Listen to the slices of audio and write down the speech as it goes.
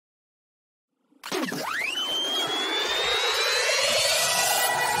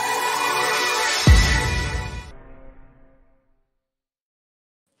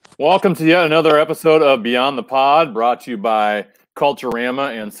Welcome to yet another episode of Beyond the Pod, brought to you by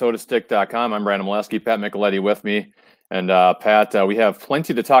Culturama and SodaStick.com. I'm Brandon Mileski, Pat Micheletti with me. And Pat, we have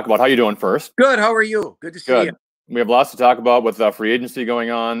plenty to talk about. How you doing first? Good. How are you? Good to see Good. you. We have lots to talk about with free agency going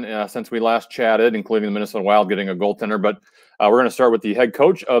on since we last chatted, including the Minnesota Wild getting a goaltender. But we're going to start with the head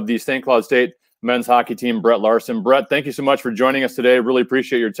coach of the St. Cloud State men's hockey team, Brett Larson. Brett, thank you so much for joining us today. Really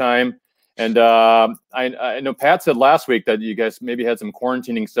appreciate your time. And I know Pat said last week that you guys maybe had some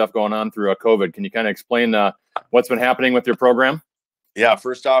quarantining stuff going on through COVID. Can you kind of explain what's been happening with your program? Yeah,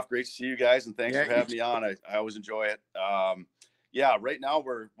 first off, great to see you guys, and thanks for having me on. I always enjoy it. Right now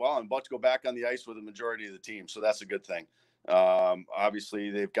I'm about to go back on the ice with the majority of the team, so that's a good thing.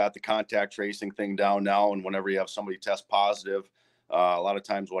 Obviously, they've got the contact tracing thing down now, and whenever you have somebody test positive, a lot of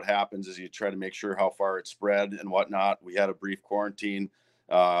times what happens is you try to make sure how far it spread and whatnot. We had a brief quarantine.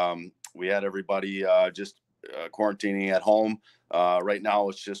 We had everybody quarantining at home. Right now,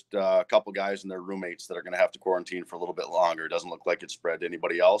 it's just a couple guys and their roommates that are going to have to quarantine for a little bit longer. It doesn't look like it's spread to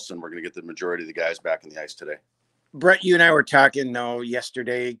anybody else, and we're going to get the majority of the guys back in the ice today. Brett, you and I were talking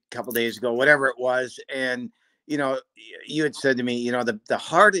yesterday, a couple days ago, whatever it was, and you had said to me, the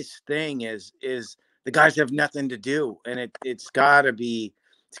hardest thing is the guys have nothing to do, and it's got to be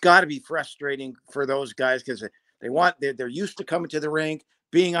frustrating for those guys because they're used to coming to the rink,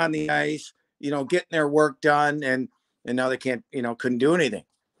 being on the ice, getting their work done, and now they can't, couldn't do anything.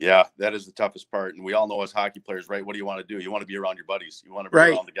 Yeah, that is the toughest part. And we all know as hockey players, right? What do you want to do? You want to be around your buddies. You want to be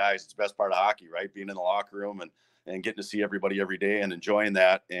around the guys. It's the best part of hockey, right? Being in the locker room and getting to see everybody every day and enjoying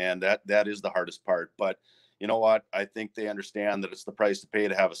that. And that is the hardest part. But you know what? I think they understand that it's the price to pay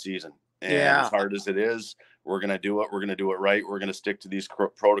to have a season. And as hard as it is, we're going to do it. We're going to do it right. We're going to stick to these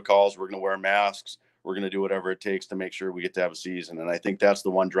protocols. We're going to wear masks. We're going to do whatever it takes to make sure we get to have a season. And I think that's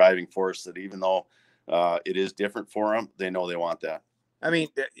the one driving force that even though it is different for them, they know they want that. I mean,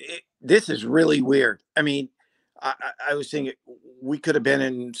 this is really weird. I mean, I was thinking we could have been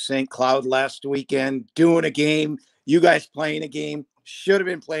in St. Cloud last weekend doing a game. You guys playing a game, should have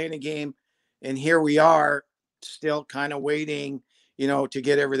been playing a game. And here we are still kind of waiting, to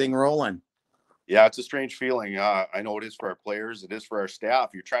get everything rolling. Yeah, it's a strange feeling. I know it is for our players. It is for our staff.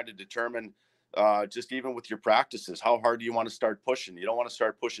 You're trying to determine just even with your practices, how hard do you want to start pushing? You don't want to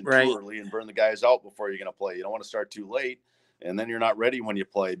start pushing too early and burn the guys out before you're going to play. You don't want to start too late. And then you're not ready when you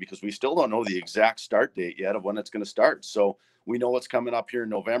play because we still don't know the exact start date yet of when it's going to start. So we know what's coming up here in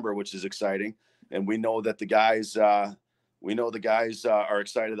November, which is exciting. And we know that the guys are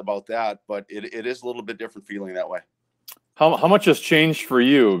excited about that, but it is a little bit different feeling that way. How much has changed for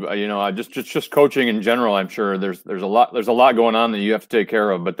you? Just coaching in general. I'm sure there's a lot going on that you have to take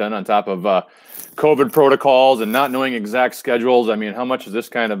care of. But then on top of COVID protocols and not knowing exact schedules, I mean, how much has this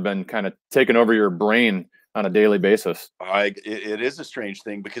kind of been taken over your brain on a daily basis? It is a strange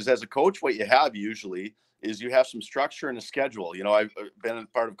thing because as a coach, what you have usually is you have some structure and a schedule. I've been a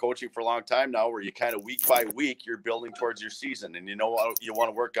part of coaching for a long time now where you kind of week by week, you're building towards your season and you know what you want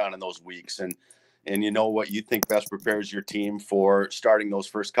to work on in those weeks. And you know what you think best prepares your team for starting those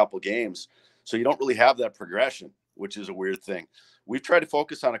first couple games. So you don't really have that progression, which is a weird thing. We've tried to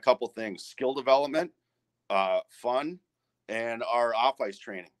focus on a couple things: skill development, fun, and our off-ice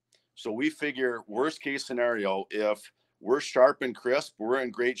training. So we figure worst case scenario, if we're sharp and crisp, we're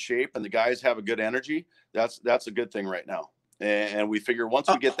in great shape, and the guys have a good energy, that's a good thing right now. And we figure once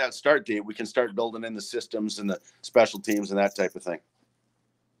we get that start date, we can start building in the systems and the special teams and that type of thing.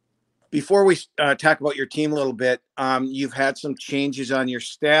 Before we talk about your team a little bit, you've had some changes on your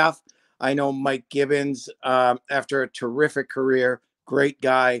staff. I know Mike Gibbons, after a terrific career, great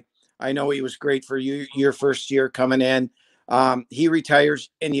guy. I know he was great for you your first year coming in. He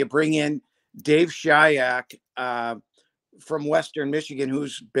retires, and you bring in Dave Shayak from Western Michigan,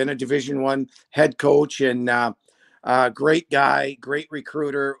 who's been a Division I head coach and great guy, great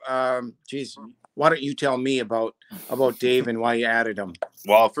recruiter. Why don't you tell me about Dave and why you added him?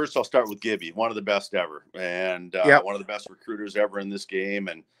 Well, first I'll start with Gibby, one of the best ever, and one of the best recruiters ever in this game,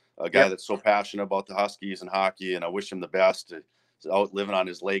 and a guy that's so passionate about the Huskies and hockey, and I wish him the best. He's out living on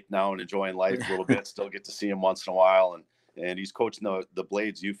his lake now and enjoying life a little bit. Still get to see him once in a while, and he's coaching the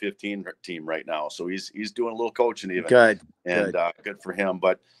Blades U15 team right now, so he's doing a little coaching even. Good for him.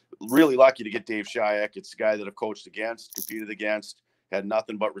 But really lucky to get Dave Shayak. It's a guy that I've coached against, competed against, had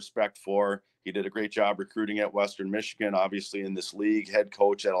nothing but respect for. He did a great job recruiting at Western Michigan, obviously in this league, head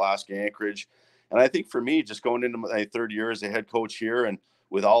coach at Alaska Anchorage. And I think for me, just going into my third year as a head coach here, and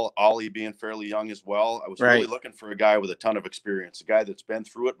with Ollie being fairly young as well, I was really looking for a guy with a ton of experience, a guy that's been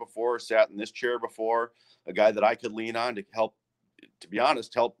through it before, sat in this chair before, a guy that I could lean on to help, to be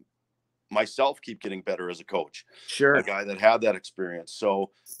honest, help myself keep getting better as a coach. Sure. A guy that had that experience.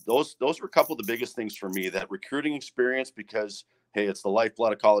 So those were a couple of the biggest things for me, that recruiting experience, because hey, it's the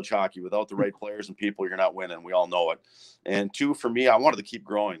lifeblood of college hockey. Without the right players and people, you're not winning. We all know it. And two, for me, I wanted to keep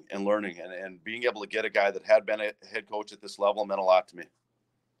growing and learning, and being able to get a guy that had been a head coach at this level meant a lot to me.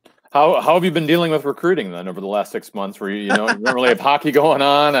 How have you been dealing with recruiting then over the last 6 months, where you don't really have hockey going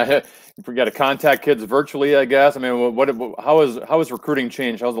on? You got to contact kids virtually, I guess. I mean, how has recruiting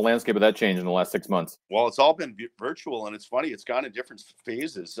changed? How's the landscape of that changed in the last 6 months? Well, it's all been virtual, and it's funny. It's gone in different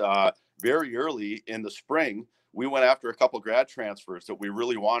phases. Very early in the spring, we went after a couple grad transfers that we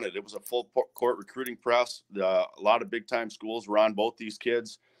really wanted. It was a full court recruiting press. A lot of big time schools were on both these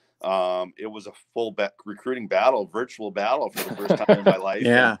kids. It was a full recruiting battle, virtual battle for the first time in my life.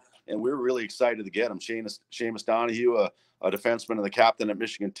 Yeah. And we were really excited to get him. Seamus Donahue, a defenseman and the captain at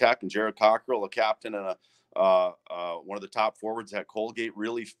Michigan Tech, and Jared Cockrell, a captain and one of the top forwards at Colgate,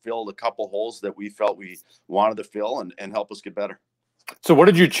 really filled a couple holes that we felt we wanted to fill and help us get better. So what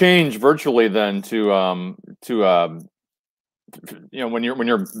did you change virtually then to when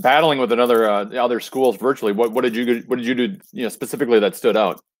you're battling with other schools virtually? What did you do specifically that stood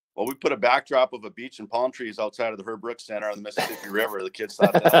out? Well, we put a backdrop of a beach and palm trees outside of the Herb Brooks Center on the Mississippi River. The kids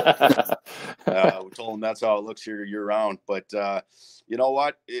thought that. We told them that's how it looks here year round. But you know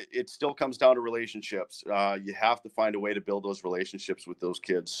what? It still comes down to relationships. You have to find a way to build those relationships with those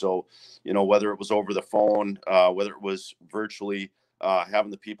kids. So, whether it was over the phone, whether it was virtually,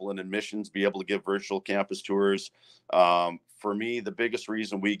 having the people in admissions be able to give virtual campus tours. For me, the biggest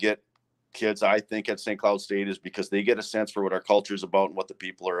reason we get kids, I think, at St. Cloud State is because they get a sense for what our culture is about and what the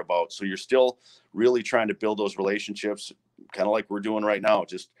people are about. So you're still really trying to build those relationships, kind of like we're doing right now,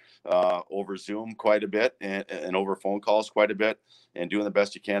 just over Zoom quite a bit and over phone calls quite a bit, and doing the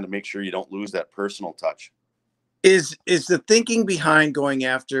best you can to make sure you don't lose that personal touch. Is the thinking behind going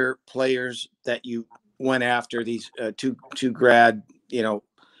after players that you went after, these two grad,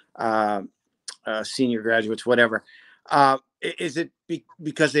 senior graduates, whatever, is it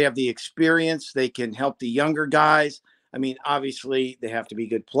because they have the experience, they can help the younger guys? I mean, obviously they have to be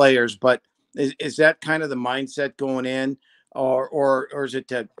good players, but is that kind of the mindset going in, or is it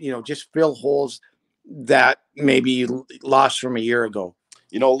to, just fill holes that maybe you lost from a year ago?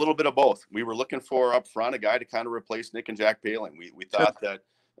 A little bit of both. We were looking for up front a guy to kind of replace Nick and Jack Paling. We thought that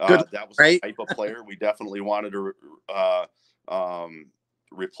that was the type of player we definitely wanted to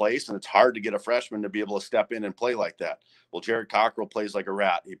replace, and it's hard to get a freshman to be able to step in and play like that. Well, Jared Cockrell plays like a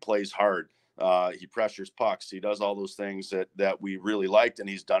rat. He plays hard. He pressures pucks. He does all those things that we really liked, and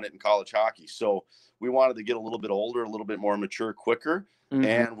he's done it in college hockey. So we wanted to get a little bit older, a little bit more mature, quicker. Mm-hmm.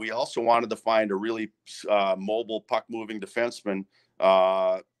 And we also wanted to find a really mobile, puck-moving defenseman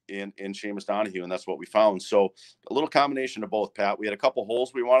in Seamus Donahue, and that's what we found. So a little combination of both, Pat. We had a couple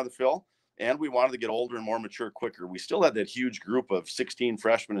holes we wanted to fill, and we wanted to get older and more mature quicker. We still had that huge group of 16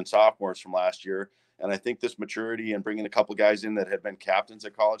 freshmen and sophomores from last year, and I think this maturity and bringing a couple guys in that had been captains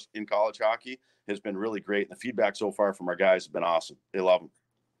at college hockey has been really great. And the feedback so far from our guys has been awesome. They love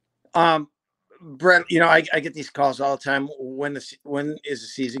them. Brett, I get these calls all the time. When is the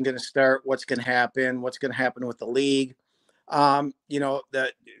season going to start? What's going to happen? What's going to happen with the league?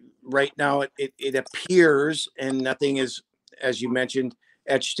 That right now it appears, and nothing is, as you mentioned,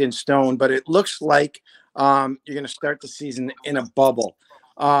 etched in stone, but it looks like you're going to start the season in a bubble.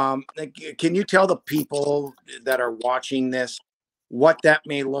 Can you tell the people that are watching this what that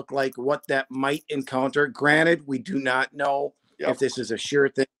may look like, what that might encounter? Granted, we do not know if this is a sure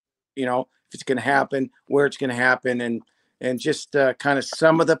thing, if it's going to happen, where it's going to happen, and just kind of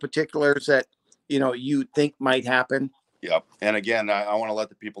some of the particulars that, you think might happen. Yep. And again, I want to let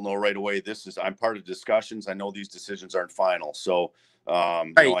the people know right away, I'm part of discussions. I know these decisions aren't final. So,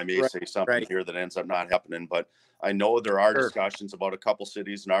 I may say something here that ends up not happening, but I know there are discussions about a couple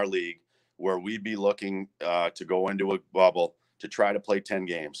cities in our league where we'd be looking to go into a bubble to try to play 10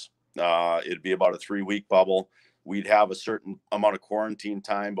 games. It'd be about a 3-week bubble. We'd have a certain amount of quarantine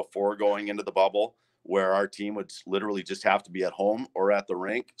time before going into the bubble, where our team would literally just have to be at home or at the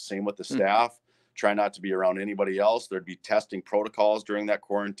rink. Same with the staff. Try not to be around anybody else. There'd be testing protocols during that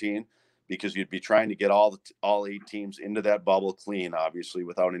quarantine, because you'd be trying to get all 8 teams into that bubble clean, obviously,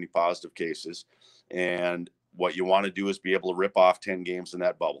 without any positive cases. And what you want to do is be able to rip off 10 games in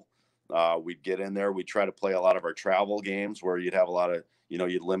that bubble. We'd get in there. We'd try to play a lot of our travel games where you'd have a lot of,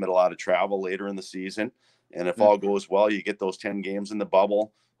 you'd limit a lot of travel later in the season. And if all goes well, you get those 10 games in the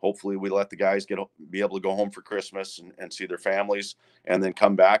bubble. Hopefully we let the guys be able to go home for Christmas and see their families, and then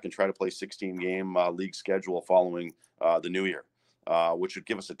come back and try to play 16-game league schedule following the new year. which would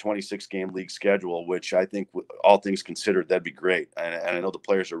give us a 26-game league schedule, which I think, all things considered, that'd be great. And I know the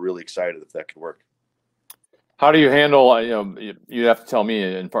players are really excited if that could work. How do you handle, you have to tell me,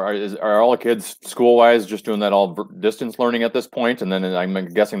 are all the kids school-wise just doing that all distance learning at this point? And then I'm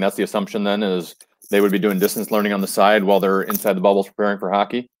guessing that's the assumption then, is they would be doing distance learning on the side while they're inside the bubbles preparing for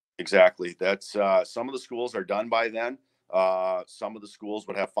hockey? Exactly. That's some of the schools are done by then. Some of the schools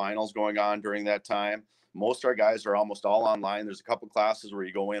would have finals going on during that time. Most of our guys are almost all online. There's a couple classes where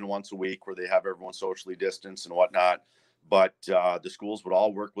you go in once a week where they have everyone socially distanced and whatnot. But the schools would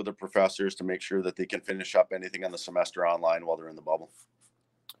all work with the professors to make sure that they can finish up anything on the semester online while they're in the bubble.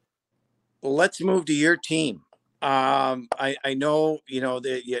 Let's move to your team. I know,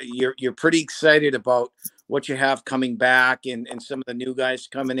 that you're pretty excited about what you have coming back and some of the new guys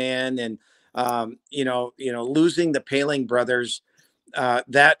coming in, and losing the Paling brothers,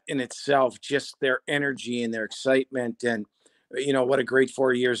 that in itself, just their energy and their excitement, and what a great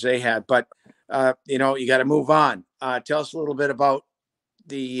 4 years they had. But you got to move on. Tell us a little bit about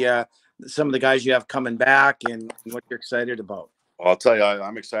the some of the guys you have coming back and what you're excited about. Well, I'll tell you,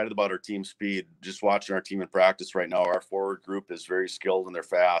 I'm excited about our team speed. Just watching our team in practice right now, our forward group is very skilled and they're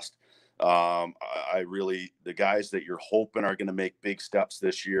fast. The guys that you're hoping are going to make big steps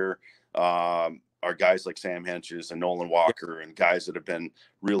this year are guys like Sam Henches and Nolan Walker, and guys that have been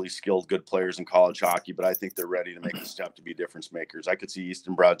really skilled, good players in college hockey, but I think they're ready to make the step to be difference makers. I could see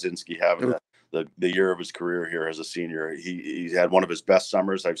Easton Brodzinski having the year of his career here as a senior. He's had one of his best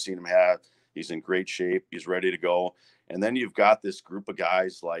summers I've seen him have. He's in great shape. He's ready to go. And then you've got this group of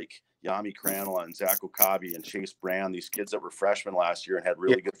guys like Yami Cranola and Zach Okabe and Chase Brand, these kids that were freshmen last year and had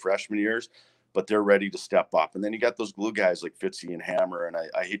really good freshman years, but they're ready to step up. And then you got those glue guys like Fitzy and Hammer. And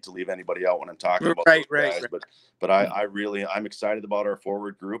I hate to leave anybody out when I'm talking about those guys, but I'm excited about our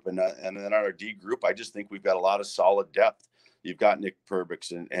forward group. And then our D group, I just think we've got a lot of solid depth. You've got Nick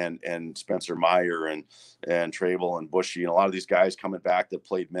Perbix and Spencer Meyer and Travel and Bushy and a lot of these guys coming back that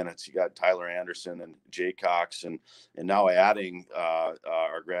played minutes. You got Tyler Anderson and Jay Cox and now adding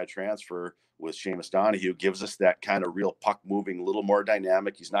our grad transfer with Seamus Donahue gives us that kind of real puck moving, a little more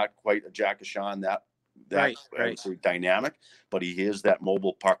dynamic. He's not quite a Jack Ashawn, that I would say dynamic, but he is that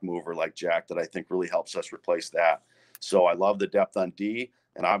mobile puck mover like Jack that I think really helps us replace that. So I love the depth on D.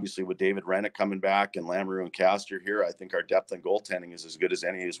 And obviously with David Rennick coming back and Lamoureux and Castor here, I think our depth on goaltending is as good as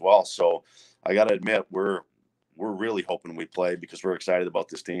any as well. So I got to admit, we're really hoping we play because we're excited about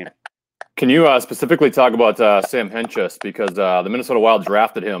this team. Can you specifically talk about Sam Henches? Because the Minnesota Wild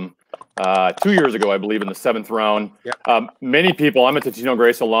drafted him 2 years ago, I believe, in the 7th round. Yep. Many people, I'm a Totino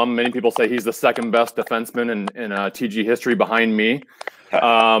Grace alum, many people say he's the second best defenseman in TG history behind me.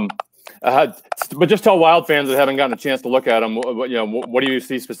 But just tell Wild fans that haven't gotten a chance to look at him, what do you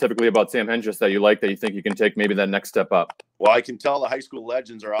see specifically about Sam Henches that you like, that you think you can take maybe that next step up? Well, I can tell the high school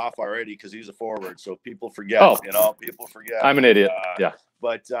legends are off already because he's a forward, so people forget. People forget. I'm an idiot.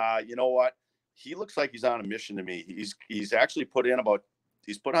 But you know what? He looks like he's on a mission to me. He's actually put on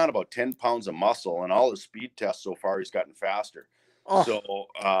about 10 pounds of muscle, and all his speed tests so far, he's gotten faster. So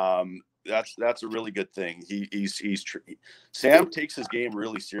that's a really good thing. Sam takes his game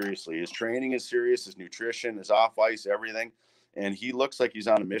really seriously. His training is serious, his nutrition, his off ice, everything. And he looks like he's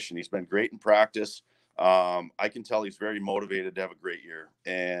on a mission. He's been great in practice. I can tell he's very motivated to have a great year,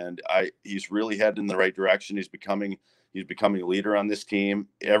 and he's really heading in the right direction. He's becoming a leader on this team.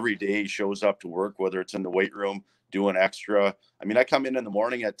 Every day he shows up to work, whether it's in the weight room, doing extra. I mean, I come in the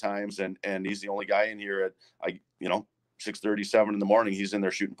morning at times and he's the only guy in here at 6:37 in the morning. He's in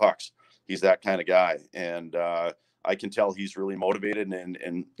there shooting pucks. He's that kind of guy. And I can tell he's really motivated.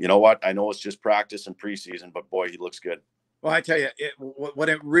 And you know what? I know it's just practice and preseason, but boy, he looks good. Well, I tell you, what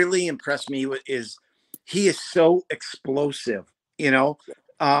it really impressed me is he is so explosive.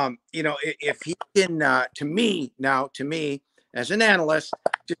 If he can, to me as an analyst,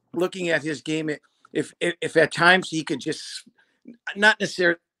 just looking at his game, if at times he could just not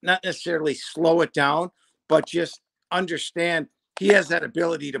necessarily slow it down, but just understand he has that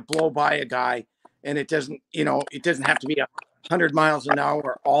ability to blow by a guy, and it doesn't have to be 100 miles an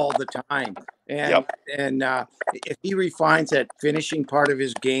hour all the time. And if he refines that finishing part of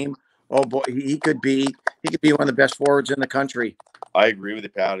his game, oh boy, he could be one of the best forwards in the country. I agree with you,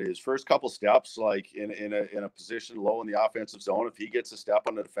 Pat. His first couple steps, like in a position low in the offensive zone, if he gets a step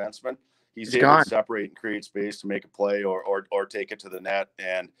on the defenseman, he's able to separate and create space to make a play or take it to the net.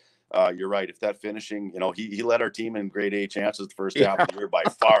 And you're right. If that finishing, he led our team in grade A chances the first half of the year by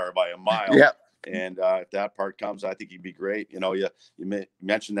a mile. Yeah. And if that part comes, I think he'd be great. You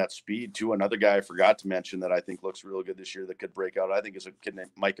mentioned that speed too. Another guy I forgot to mention that I think looks real good this year that could break out, I think, is a kid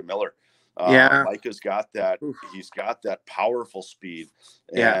named Micah Miller. Yeah. Micah's got that. Oof. He's got that powerful speed.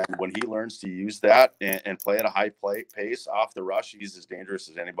 And Yeah. when he learns to use that and play at a high pace off the rush, he's as dangerous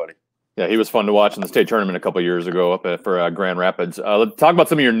as anybody. Yeah, he was fun to watch in the state tournament a couple of years ago up for Grand Rapids. Let's talk about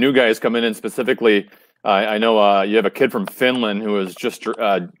some of your new guys coming in specifically. I know you have a kid from Finland who was just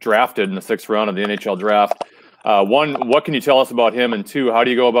drafted in the 6th round of the NHL draft. One, what can you tell us about him? And two, how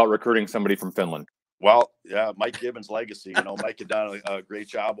do you go about recruiting somebody from Finland? Well, yeah, Mike Gibbons' legacy. Mike had done a great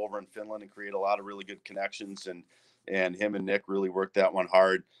job over in Finland and created a lot of really good connections, and him and Nick really worked that one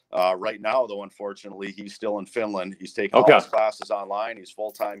hard. Right now, though, unfortunately, he's still in Finland. He's taking all his classes online. He's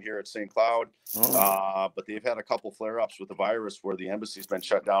full-time here at St. Cloud. But they've had a couple flare-ups with the virus where the embassy's been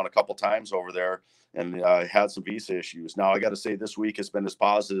shut down a couple times over there and had some visa issues. Now, I got to say this week has been as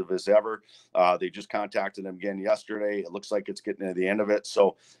positive as ever. They just contacted him again yesterday. It looks like it's getting to the end of it.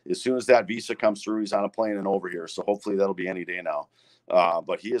 So as soon as that visa comes through, he's on a plane and over here. So hopefully that'll be any day now.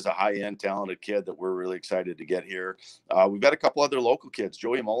 But he is a high-end, talented kid that we're really excited to get here. We've got a couple other local kids.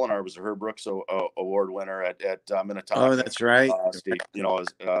 Joey Molinar was a Herb Brooks Award winner at Minnetonka. Oh, that's right.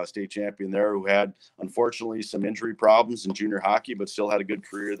 State champion there, who had unfortunately some injury problems in junior hockey, but still had a good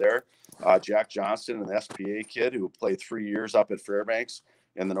career there. Jack Johnston, an SPA kid who played 3 years up at Fairbanks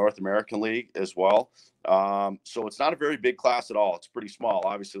in the North American League as well. So it's not a very big class at all. It's pretty small.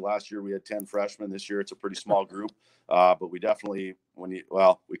 Obviously, last year we had 10 freshmen. This year it's a pretty small group. But we definitely, we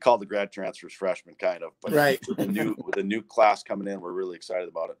call the grad transfers freshmen, kind of. But right. with a new class coming in, we're really excited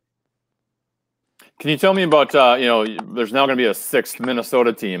about it. Can you tell me about, there's now going to be a 6th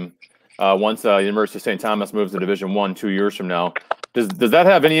Minnesota team once University of St. Thomas moves to Division I 2 years from now. Does that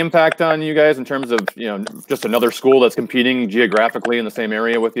have any impact on you guys in terms of, just another school that's competing geographically in the same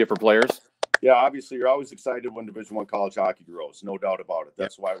area with you for players? Yeah, obviously, you're always excited when Division I college hockey grows. No doubt about it.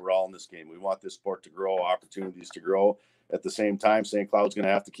 That's why we're all in this game. We want this sport to grow, opportunities to grow. At the same time, St. Cloud's going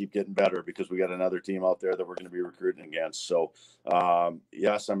to have to keep getting better because we got another team out there that we're going to be recruiting against. So,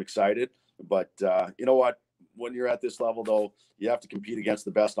 yes, I'm excited. But you know what? When you're at this level, though, you have to compete against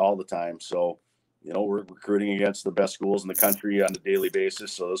the best all the time. So, we're recruiting against the best schools in the country on a daily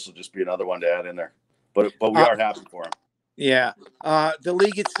basis. So this will just be another one to add in there. But we are happy for them. Yeah. The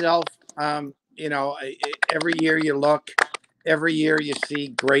league itself, every year you look, every year you see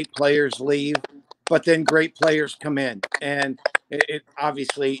great players leave, but then great players come in. And it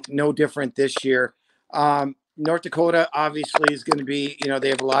obviously no different this year. North Dakota obviously is going to be, they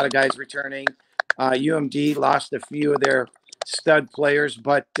have a lot of guys returning. UMD lost a few of their stud players,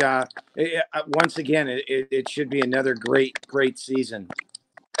 but once again, it should be another great season.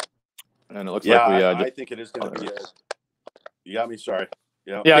 And it looks like I think it is going to be. You got me. Sorry.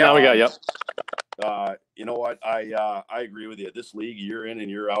 Yeah. Now we got you. You know what? I agree with you. This league, year in and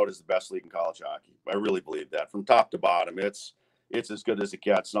year out, is the best league in college hockey. I really believe that, from top to bottom. It's as good as it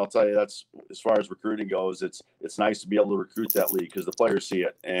gets. And I'll tell you, that's as far as recruiting goes. It's nice to be able to recruit that league because the players see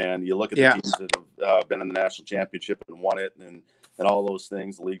it. And you look at the teams that have been in the national championship and won it, and all those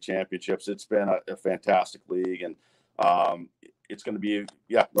things, the league championships. It's been a fantastic league, and it's going to be,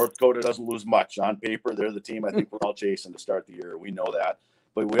 North Dakota doesn't lose much. On paper, they're the team I think we're all chasing to start the year. We know that.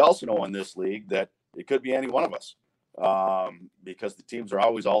 But we also know in this league that it could be any one of us because the teams are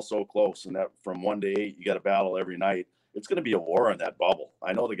always all so close, and that from 1 to 8, you got to battle every night. It's going to be a war in that bubble.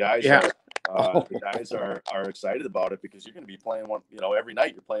 I know the guys are excited about it because you're going to be playing one, every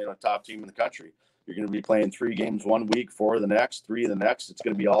night you're playing a top team in the country. You're going to be playing 3 games 1 week, 4 the next, 3 the next. It's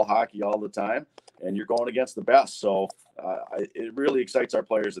going to be all hockey all the time, and you're going against the best. So it really excites our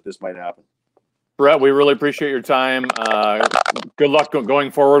players that this might happen. Brett, we really appreciate your time. Good luck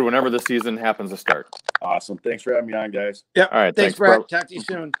going forward whenever the season happens to start. Awesome. Thanks for having me on, guys. Yeah. All right. Thanks, Brett. Talk to you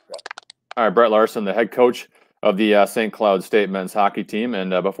soon. All right. Brett Larson, the head coach of the St. Cloud State men's hockey team.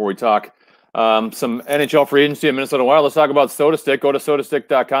 And before we talk some NHL free agency in Minnesota Wild, let's talk about SodaStick. Go to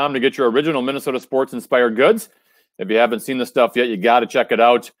sodastick.com to get your original Minnesota sports-inspired goods. If you haven't seen the stuff yet, you got to check it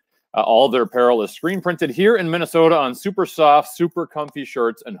out. All their apparel is screen printed here in Minnesota on super soft, super comfy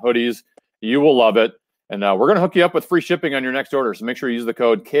shirts and hoodies. You will love it. And we're going to hook you up with free shipping on your next order. So make sure you use the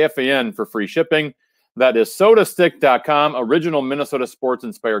code KFAN for free shipping. That is sodastick.com, original Minnesota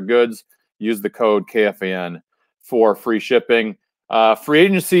sports-inspired goods. Use the code KFAN for free shipping. Free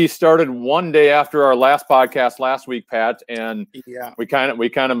agency started 1 day after our last podcast last week, Pat, and we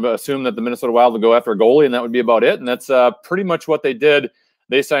kind of assumed that the Minnesota Wild would go after a goalie, and that would be about it. And that's pretty much what they did.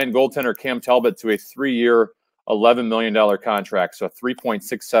 They signed goaltender Cam Talbot to a 3-year, $11 million contract, so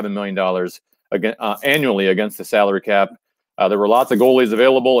 $3.67 million annually against the salary cap. There were lots of goalies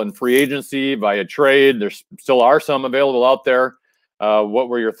available in free agency via trade. There still are some available out there. What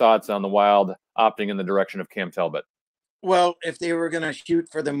were your thoughts on the Wild opting in the direction of Cam Talbot? Well, if they were going to shoot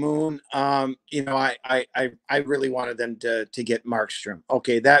for the moon, I really wanted them to get Markstrom.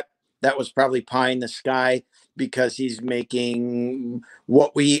 Okay, that was probably pie in the sky because he's making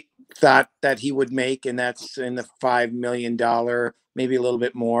what we thought that he would make, and that's in the $5 million, maybe a little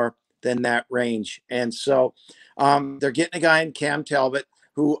bit more than that range. And so, they're getting a guy in Cam Talbot,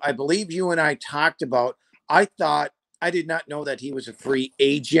 who I believe you and I talked about. I did not know that he was a free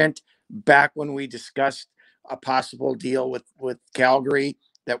agent back when we discussed a possible deal with Calgary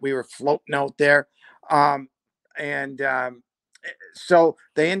that we were floating out there. Um, and so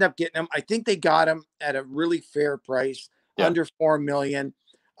they end up getting him. I think they got him at a really fair price, Yeah. under 4 million,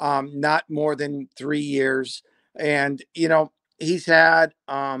 not more than 3 years. And he's had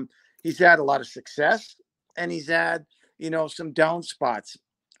a lot of success, and he's had some down spots.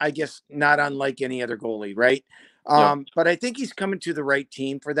 I guess not unlike any other goalie, right? Yeah. But I think he's coming to the right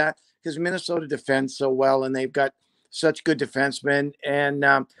team for that, because Minnesota defends so well, and they've got such good defensemen. And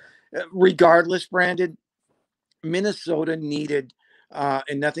regardless, Brandon, Minnesota needed,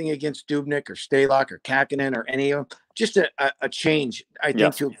 and nothing against Dubnik or Stalock or Kakinen or any of them, just a change, I think,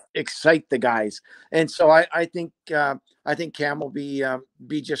 Yes. to excite the guys. And so I think Cam will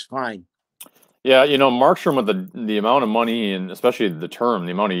be just fine. Yeah, Markstrom with the amount of money and especially the term,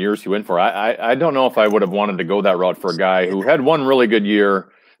 the amount of years he went for, I don't know if I would have wanted to go that route for a guy who had one really good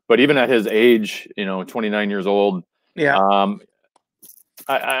year, but even at his age, 29 years old, Yeah.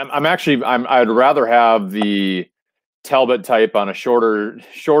 I'd rather have the Talbot type on a shorter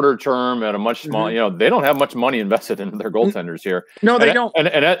term at a much small. They don't have much money invested into their goaltenders here. No, they don't. And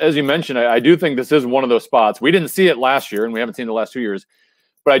as you mentioned, I do think this is one of those spots. We didn't see it last year, and we haven't seen it the last 2 years.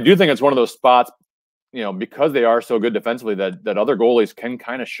 But I do think it's one of those spots, because they are so good defensively that other goalies can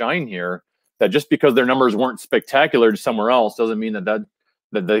kind of shine here. That just because their numbers weren't spectacular somewhere else doesn't mean that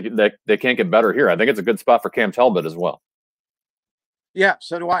they can't get better here. I think it's a good spot for Cam Talbot as well. Yeah,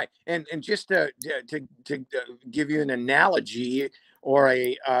 so do I. And just to give you an analogy, or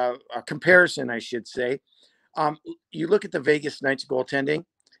a comparison, I should say, you look at the Vegas Knights goaltending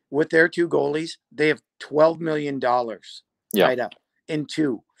with their two goalies. They have $12 million tied up in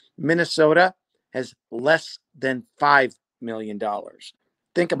two. Minnesota has less than $5 million.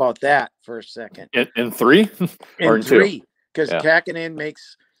 Think about that for a second. In three? Or in three, two? Because Kakinen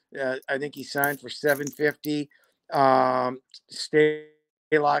makes, I think he signed for $750.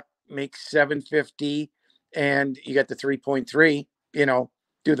 Stalock makes $750, and you got the 3.3.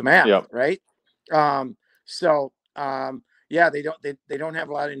 Do the math, right? Yeah, they don't have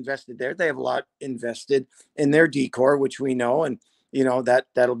a lot invested there. They have a lot invested in their decor, which we know, and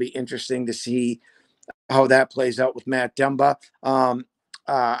that'll be interesting to see how that plays out with Matt Dumba.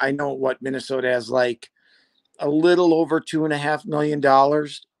 I know what Minnesota has, like a little over $2.5 million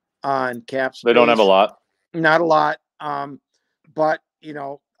on cap space. They don't have a lot. Not a lot. But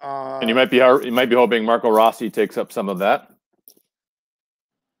and you might be hoping Marco Rossi takes up some of that.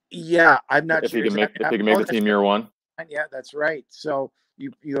 Yeah, I'm not sure if he can make the team year one. Yeah, that's right. So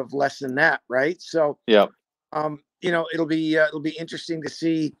you have less than that, right? So yeah. It'll be interesting to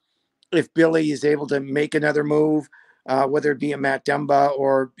see if Billy is able to make another move, whether it be a Matt Dumba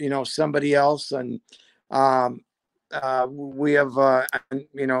or somebody else. And we have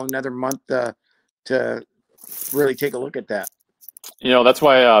another month to really take a look at that. That's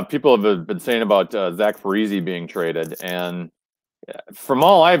why people have been saying about Zach Parise being traded. And from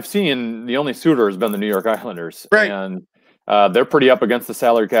all I've seen, the only suitor has been the New York Islanders. Right. And they're pretty up against the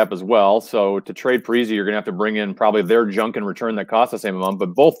salary cap as well. So to trade Parise, you're going to have to bring in probably their junk in return that costs the same amount.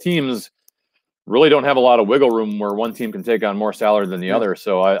 But both teams really don't have a lot of wiggle room where one team can take on more salary than the other.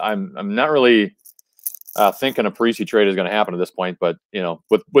 So I'm not really thinking a Parise trade is going to happen at this point. But,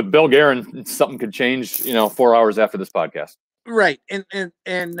 with Bill Guerin, something could change, 4 hours after this podcast. Right.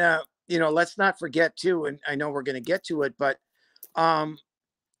 And let's not forget too, and I know we're going to get to it, but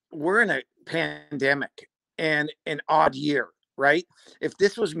we're in a pandemic and an odd year, right? If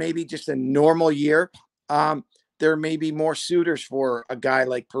this was maybe just a normal year, there may be more suitors for a guy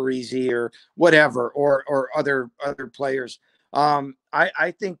like Parise or whatever, or other players.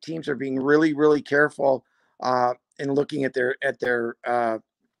 I think teams are being really, really careful in looking at their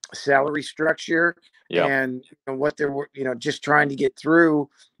salary structure. Yeah. And what they're just trying to get through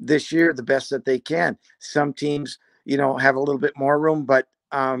this year the best that they can. Some teams have a little bit more room, but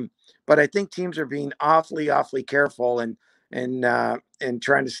I think teams are being awfully careful and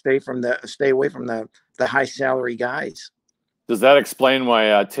trying to stay away from the high salary guys. Does that explain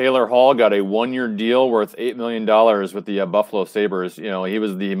why Taylor Hall got a 1-year deal worth $8 million with the Buffalo Sabres? He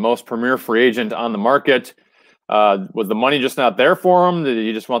was the most premier free agent on the market. Was the money just not there for him? Did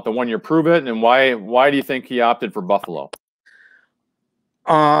he just want the 1 year prove it? And why do you think he opted for Buffalo?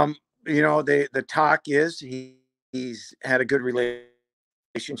 You know, the talk is he's had a good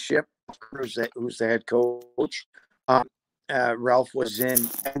relationship. Who's the head coach? Ralph was in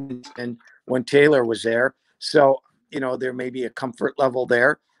Edmonton when Taylor was there, so you know there may be a comfort level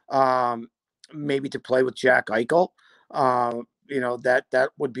there. Maybe to play with Jack Eichel. You know that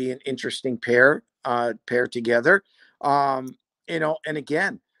would be an interesting pair together. You know, and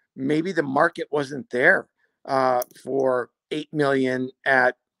again, maybe the market wasn't there for $8 million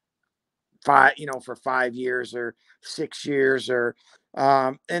at for 5 years or 6 years or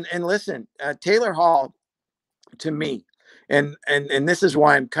and listen, Taylor Hall to me, and this is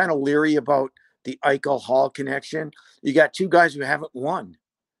why I'm kind of leery about the Eichel Hall connection. You got two guys who haven't won,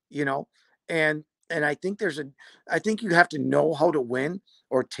 you know, and I think I think you have to know how to win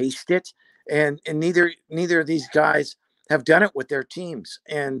or taste it, and neither of these guys have done it with their teams,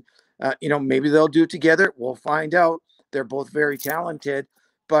 and you know, maybe they'll do it together. We'll find out. They're both very talented,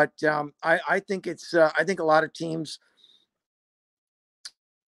 but I think I think a lot of teams.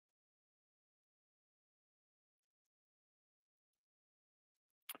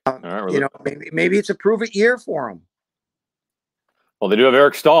 All right, you know, maybe it's a prove it year for them. Well, they do have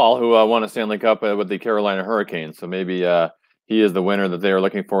Eric Stahl, who won a Stanley Cup with the Carolina Hurricanes. So maybe he is the winner that they are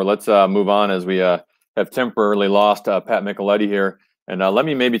looking for. Let's move on as we have temporarily lost Pat Micheletti here. And let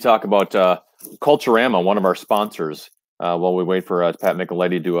me maybe talk about Culturama, one of our sponsors, while we wait for Pat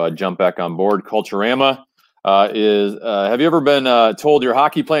Micheletti to jump back on board. Culturama is, have you ever been told your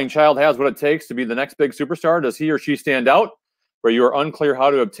hockey playing child has what it takes to be the next big superstar? Does he or she stand out? Where you are unclear how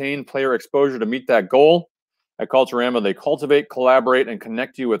to obtain player exposure to meet that goal? At Culturama, they cultivate, collaborate, and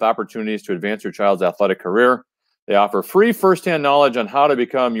connect you with opportunities to advance your child's athletic career. They offer free firsthand knowledge on how to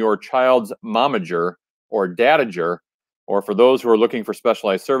become your child's momager or dadager, or for those who are looking for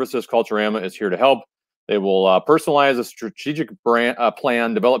specialized services, Culturama is here to help. They will personalize a strategic brand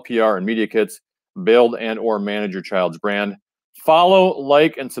plan, develop PR and media kits, build and or manage your child's brand. Follow,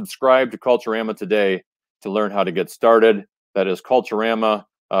 like, and subscribe to Culturama today to learn how to get started. That is Culturama,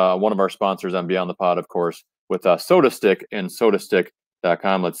 one of our sponsors on Beyond the Pod, of course, with SodaStick and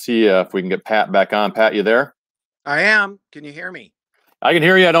sodastick.com. Let's see if we can get Pat back on. Pat, you there? I am. Can you hear me? I can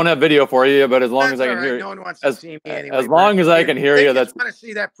hear you. I don't have video for you, but as long That's as I can right. hear you. No one wants to see me anyway. As long as I can hear you, that's. I want to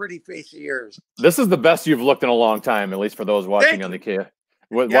see that pretty face of yours. This is the best you've looked in a long time, at least for those watching on the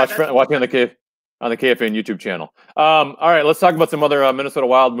on the KFN YouTube channel. All right, let's talk about some other Minnesota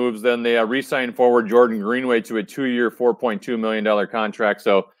Wild moves. Then they re-signed forward Jordan Greenway to a 2-year, $4.2 million contract.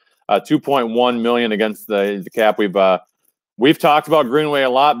 So $2.1 million against the cap. We've talked about Greenway a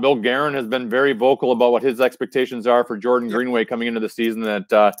lot. Bill Guerin has been very vocal about what his expectations are for Jordan Greenway coming into the season,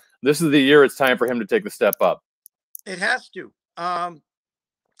 that this is the year it's time for him to take the step up. It has to.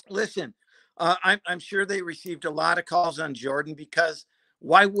 Listen, I'm sure they received a lot of calls on Jordan because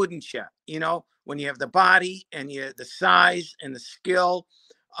why wouldn't you? You know, when you have the body and the size and the skill,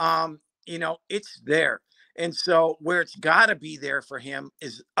 you know, it's there. And so where it's got to be there for him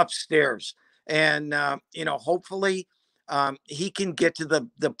is upstairs. And, you know, hopefully he can get to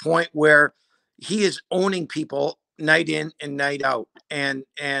the point where he is owning people night in and night out. And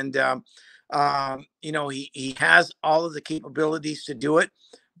you know, he has all of the capabilities to do it,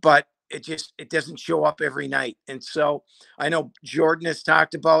 but it doesn't show up every night. And so I know Jordan has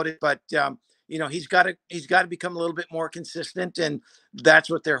talked about it, but you know, he's got to become a little bit more consistent, and that's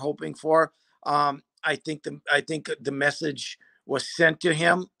what they're hoping for. I think the message was sent to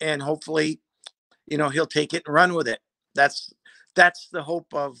him, and hopefully, you know, he'll take it and run with it. That's the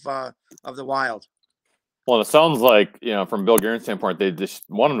hope of the Wild. Well, it sounds like, you know, from Bill Guerin's standpoint, they just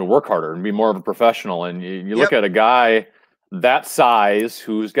want him to work harder and be more of a professional. And you look at a guy that size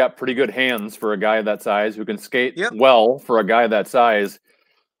who's got pretty good hands for a guy that size, who can skate well for a guy that size.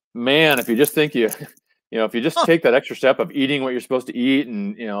 Man, if you just think if you just take that extra step of eating what you're supposed to eat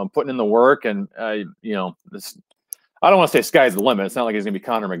and, you know, putting in the work and, you know, I don't want to say sky's the limit. It's not like he's going to be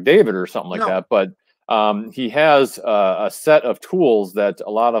Connor McDavid or something like that, but he has a set of tools that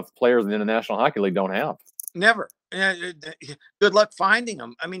a lot of players in the International Hockey League don't have. Never. Good luck finding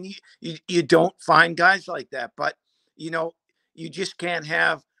them. I mean, you don't find guys like that, but, you know, you just can't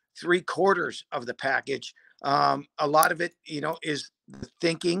have 3/4 of the package. A lot of it, you know, is the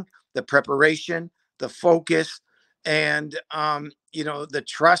thinking, the preparation, the focus, and, you know, the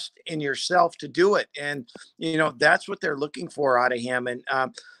trust in yourself to do it. And, you know, that's what they're looking for out of him. And, I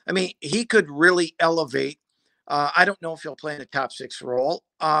mean, he could really elevate. I don't know if he'll play in a top 6 role,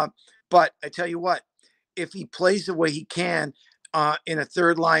 but I tell you what, if he plays the way he can in a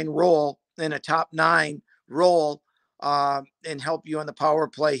third line role in a top 9 role and help you on the power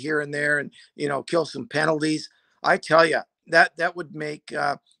play here and there, and kill some penalties. I tell you that would make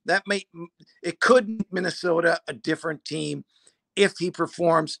it could make Minnesota a different team if he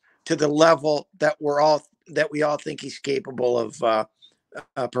performs to the level that we all think he's capable of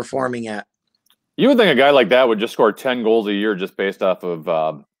performing at. You would think a guy like that would just score 10 goals a year just based off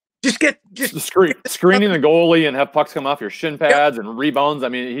of just screening the goalie and have pucks come off your shin pads and rebounds. I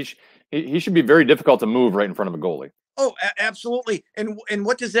mean, he should be very difficult to move right in front of a goalie. Oh, absolutely. And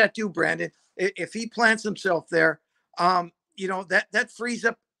what does that do, Brandon? If he plants himself there, that frees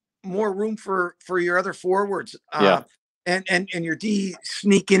up more room for your other forwards. And your D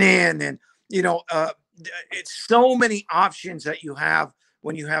sneaking in, and it's so many options that you have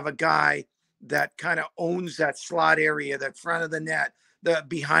when you have a guy that kind of owns that slot area, that front of the net, the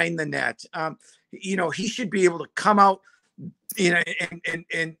behind the net. He should be able to come out,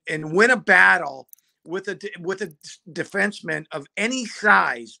 and win a battle with a defenseman of any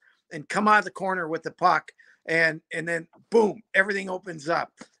size, and come out of the corner with the puck, and then boom, everything opens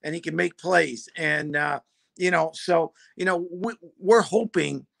up, and he can make plays. And we're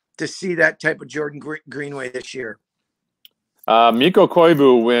hoping to see that type of Jordan Greenway this year. Mikko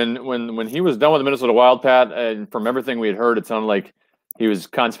Koivu, when he was done with the Minnesota Wild, Pat, and from everything we had heard, it sounded like he was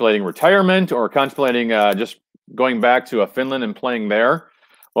contemplating retirement or contemplating just going back to Finland and playing there.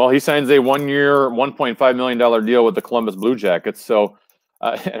 Well, he signs a 1-year, $1.5 million deal with the Columbus Blue Jackets. So,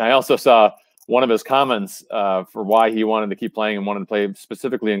 and I also saw one of his comments for why he wanted to keep playing and wanted to play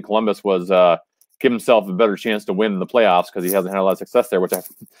specifically in Columbus was give himself a better chance to win in the playoffs, because he hasn't had a lot of success there, which I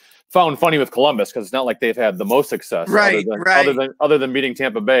found funny with Columbus, because it's not like they've had the most success other than beating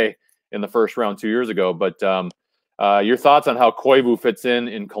Tampa Bay in the first round 2 years ago. But your thoughts on how Koivu fits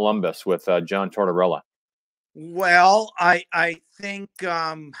in Columbus with John Tortorella? Well, I think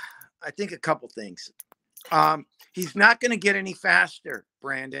a couple things. He's not going to get any faster,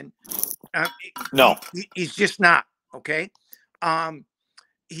 Brandon. No, he's just not. Okay.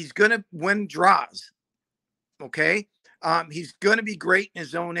 He's going to win draws. Okay. He's going to be great in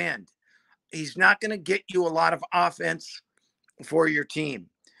his own end. He's not going to get you a lot of offense for your team.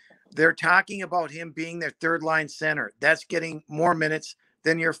 They're talking about him being their third line center. That's getting more minutes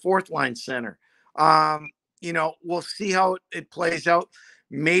than your fourth line center. We'll see how it plays out.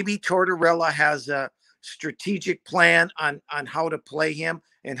 Maybe Tortorella has a strategic plan on how to play him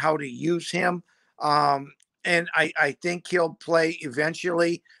and how to use him. And I think he'll play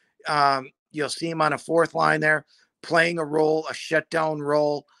eventually. You'll see him on a fourth line there, playing a role, a shutdown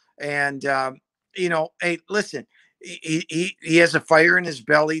role. And, hey, listen, he has a fire in his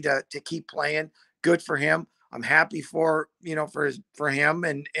belly to keep playing. Good for him. I'm happy for him.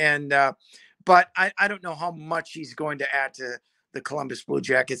 But I don't know how much he's going to add to the Columbus Blue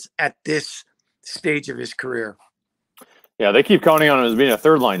Jackets at this stage of his career. Yeah, they keep counting on him as being a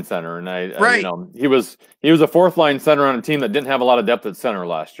third line center, and he was a fourth line center on a team that didn't have a lot of depth at center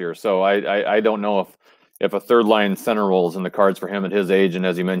last year. So I don't know if a third line center role is in the cards for him at his age. And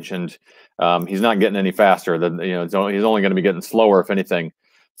as you mentioned, he's not getting any faster. He's only going to be getting slower, if anything.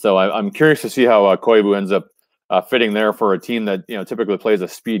 So I'm curious to see how Koivu ends up fitting there for a team that typically plays a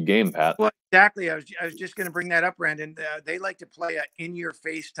speed game, Pat. Well, exactly. I was just going to bring that up, Brandon. They like to play a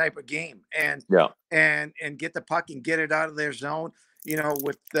in-your-face type of game, and get the puck and get it out of their zone.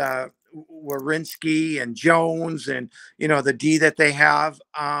 With Werenski and Jones and the D that they have.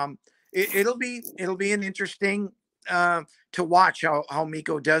 It'll be an interesting to watch how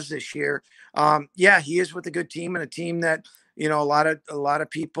Mikko does this year. He is with a good team, and a team that a lot of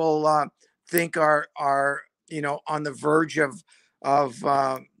people think are on the verge of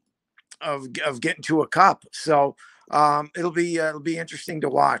getting to a cup. So it'll be interesting to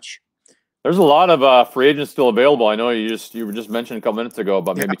watch. There's a lot of free agents still available. I know you were just mentioning a couple minutes ago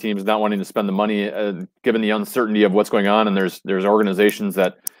about maybe teams not wanting to spend the money given the uncertainty of what's going on, and there's organizations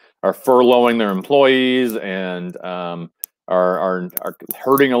that are furloughing their employees and are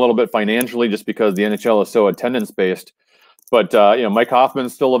hurting a little bit financially just because the NHL is so attendance based. But Mike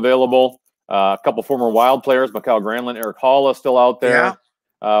Hoffman's still available. A couple former Wild players, Mikael Granlund, Eric Hall is still out there.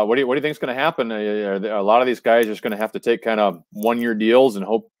 Yeah. What do you think is going to happen? A lot of these guys are just going to have to take kind of 1-year deals and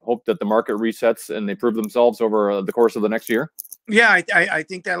hope that the market resets and they prove themselves over the course of the next year. Yeah, I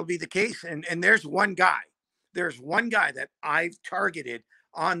think that'll be the case. And there's one guy that I've targeted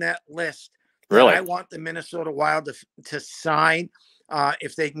on that list. Really? I want the Minnesota Wild to sign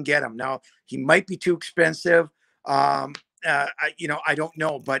if they can get him. Now, he might be too expensive. I don't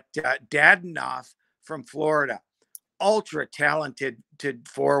know, but Dadonov from Florida, ultra talented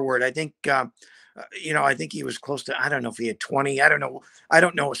forward. I think I think he was close to, I don't know if he had 20. I don't know. I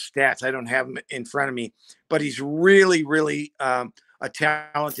don't know his stats. I don't have him in front of me, but he's really, really a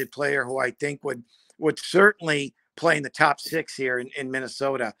talented player who I think would certainly play in the top 6 here in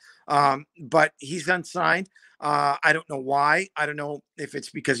Minnesota. But he's unsigned. I don't know why. I don't know if it's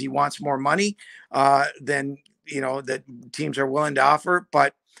because he wants more money than, that teams are willing to offer.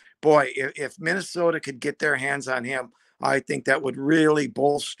 But boy, if Minnesota could get their hands on him, I think that would really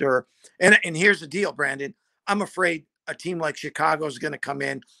bolster. And here's the deal, Brandon. I'm afraid a team like Chicago is going to come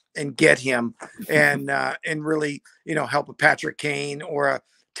in and get him and really, help a Patrick Kane or a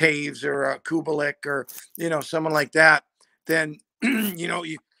Taves or a Kubalik or, someone like that. Then,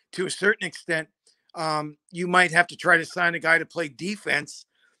 you to a certain extent, you might have to try to sign a guy to play defense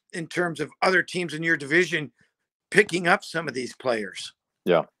in terms of other teams in your division picking up some of these players.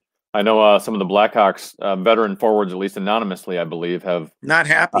 Yeah. I know some of the Blackhawks veteran forwards, at least anonymously, I believe, have not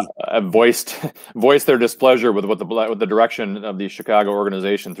happy, have voiced their displeasure with the direction of the Chicago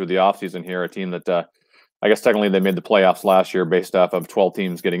organization through the offseason here. A team that I guess technically they made the playoffs last year based off of 12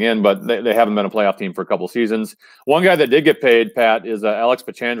 teams getting in, but they haven't been a playoff team for a couple seasons. One guy that did get paid, Pat, is Alex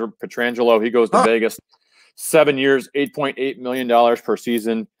Pietrangelo. He goes to Vegas, 7 years, $8.8 million per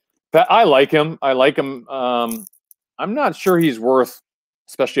season. Pat, I like him. I'm not sure he's worth,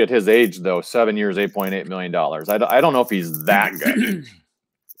 especially at his age, though, 7 years, $8.8 million. I don't know if he's that good.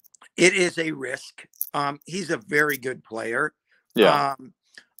 It is a risk. He's a very good player. Yeah.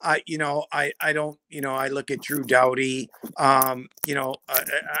 I don't, I look at Drew Doughty. I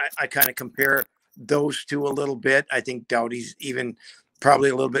kind of compare those two a little bit. I think Doughty's even probably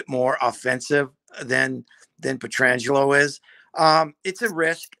a little bit more offensive than Pietrangelo is. It's a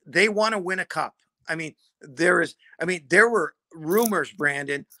risk. They want to win a cup. There were rumors,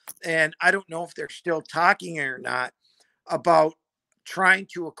 Brandon, and I don't know if they're still talking or not, about trying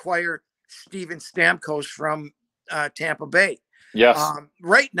to acquire Steven Stamkos from Tampa Bay. Yes.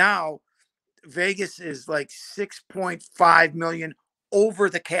 Right now, Vegas is like 6.5 million over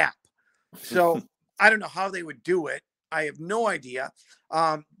the cap. So I don't know how they would do it. I have no idea,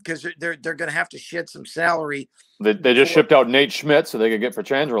 because they're going to have to shed some salary. They just shipped out Nate Schmidt so they could get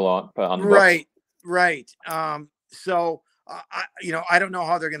Pietrangelo on the books. Right. So I don't know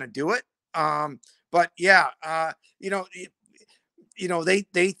how they're going to do it. But yeah,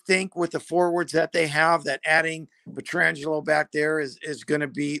 they think with the forwards that they have, that adding Pietrangelo back there is going to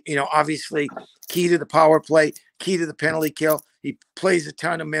be, obviously key to the power play, key to the penalty kill. He plays a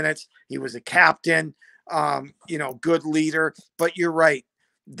ton of minutes. He was a captain, good leader. But you're right.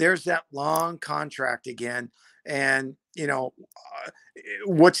 There's that long contract again. And,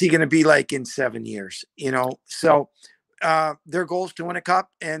 what's he going to be like in 7 years? So their goal is to win a cup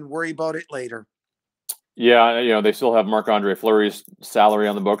and worry about it later. Yeah, they still have Marc-Andre Fleury's salary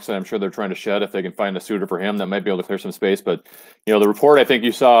on the books, and I'm sure they're trying to shed if they can find a suitor for him that might be able to clear some space. But the report I think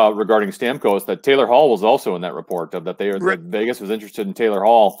you saw regarding Stamkos, that Taylor Hall was also in that report that that Vegas was interested in Taylor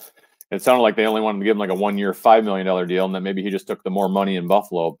Hall. It sounded like they only wanted to give him like a 1 year, $5 million deal, and that maybe he just took the more money in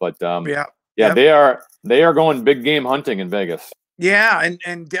Buffalo. But they are going big game hunting in Vegas. Yeah,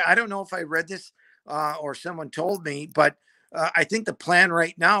 and I don't know if I read this or someone told me, but I think the plan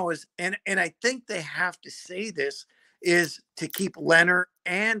right now is, and I think they have to say this, is to keep Leonard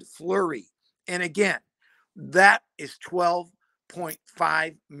and Fleury. And again, that is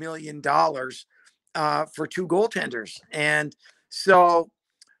 $12.5 million for two goaltenders. And so,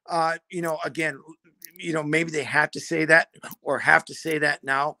 again, maybe they have to say that, or have to say that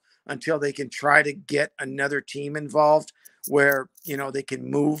now until they can try to get another team involved where, they can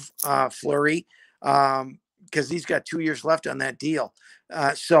move Fleury. Because he's got 2 years left on that deal.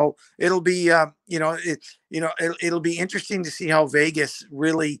 So it'll be, it'll be interesting to see how Vegas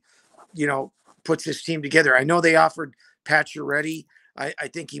really, puts this team together. I know they offered Pacioretty. I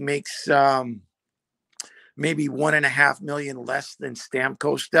think he makes maybe $1.5 million less than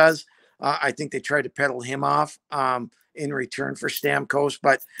Stamkos does. I think they tried to peddle him off in return for Stamkos.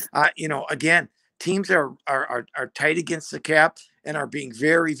 But, again, teams are tight against the cap and are being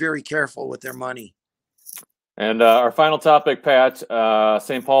very, very careful with their money. And our final topic, Pat,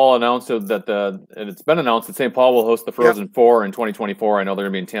 St. Paul announced that and it's been announced that St. Paul will host the Frozen Four in 2024. I know they're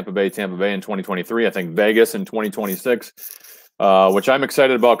going to be in Tampa Bay in 2023. I think Vegas in 2026, which I'm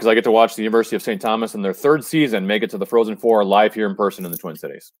excited about because I get to watch the University of St. Thomas in their third season make it to the Frozen Four live here in person in the Twin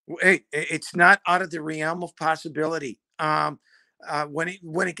Cities. Hey, it's not out of the realm of possibility. When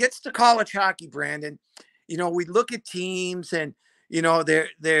it gets to college hockey, Brandon, we look at teams and, they're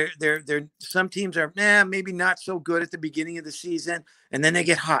some teams are maybe not so good at the beginning of the season, and then they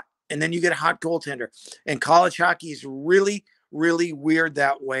get hot, and then you get a hot goaltender. And college hockey is really, really weird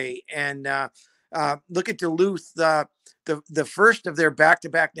that way. And Look at Duluth, the first of their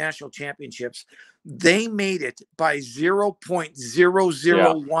back-to-back national championships. They made it by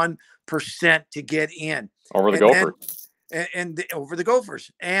 0.001% to get in over the Gophers. Over the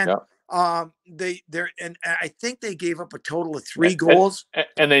Gophers. And and I think they gave up a total of 3 goals.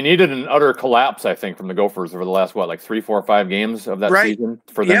 And they needed an utter collapse, I think, from the Gophers over the last, like 3, 4, 5 games of that season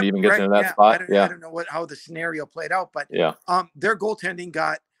for them to even get into that spot. I don't know how the scenario played out, but their goaltending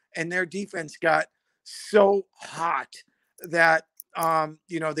and their defense got so hot that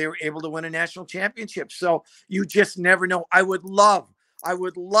they were able to win a national championship. So you just never know. I would love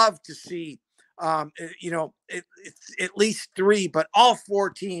to see it's at least 3, but all 4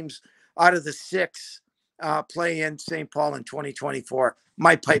 teams out of the 6 play in St. Paul in 2024.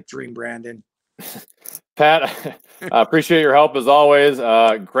 My pipe dream, Brandon. Pat, I appreciate your help as always.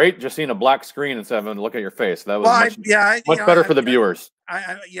 Great just seeing a black screen instead of having to look at your face. That was much better for the viewers.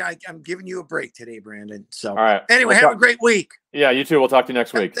 I'm giving you a break today, Brandon. So all right. Anyway, have a great week. Yeah, you too. We'll talk to you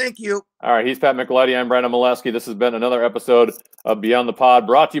next week. Thank you. All right. He's Pat Micheletti. I'm Brandon Mileski. This has been another episode of Beyond the Pod,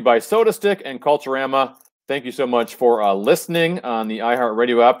 brought to you by Soda Stick and Culturama. Thank you so much for listening on the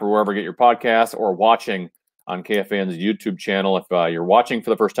iHeartRadio app or wherever you get your podcasts, or watching on KFAN's YouTube channel. If you're watching for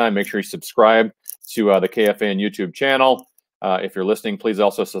the first time, make sure you subscribe to the KFAN YouTube channel. If you're listening, please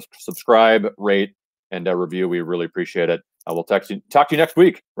also subscribe, rate, and review. We really appreciate it. We'll talk to you next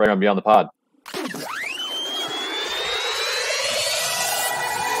week right on Beyond the Pod.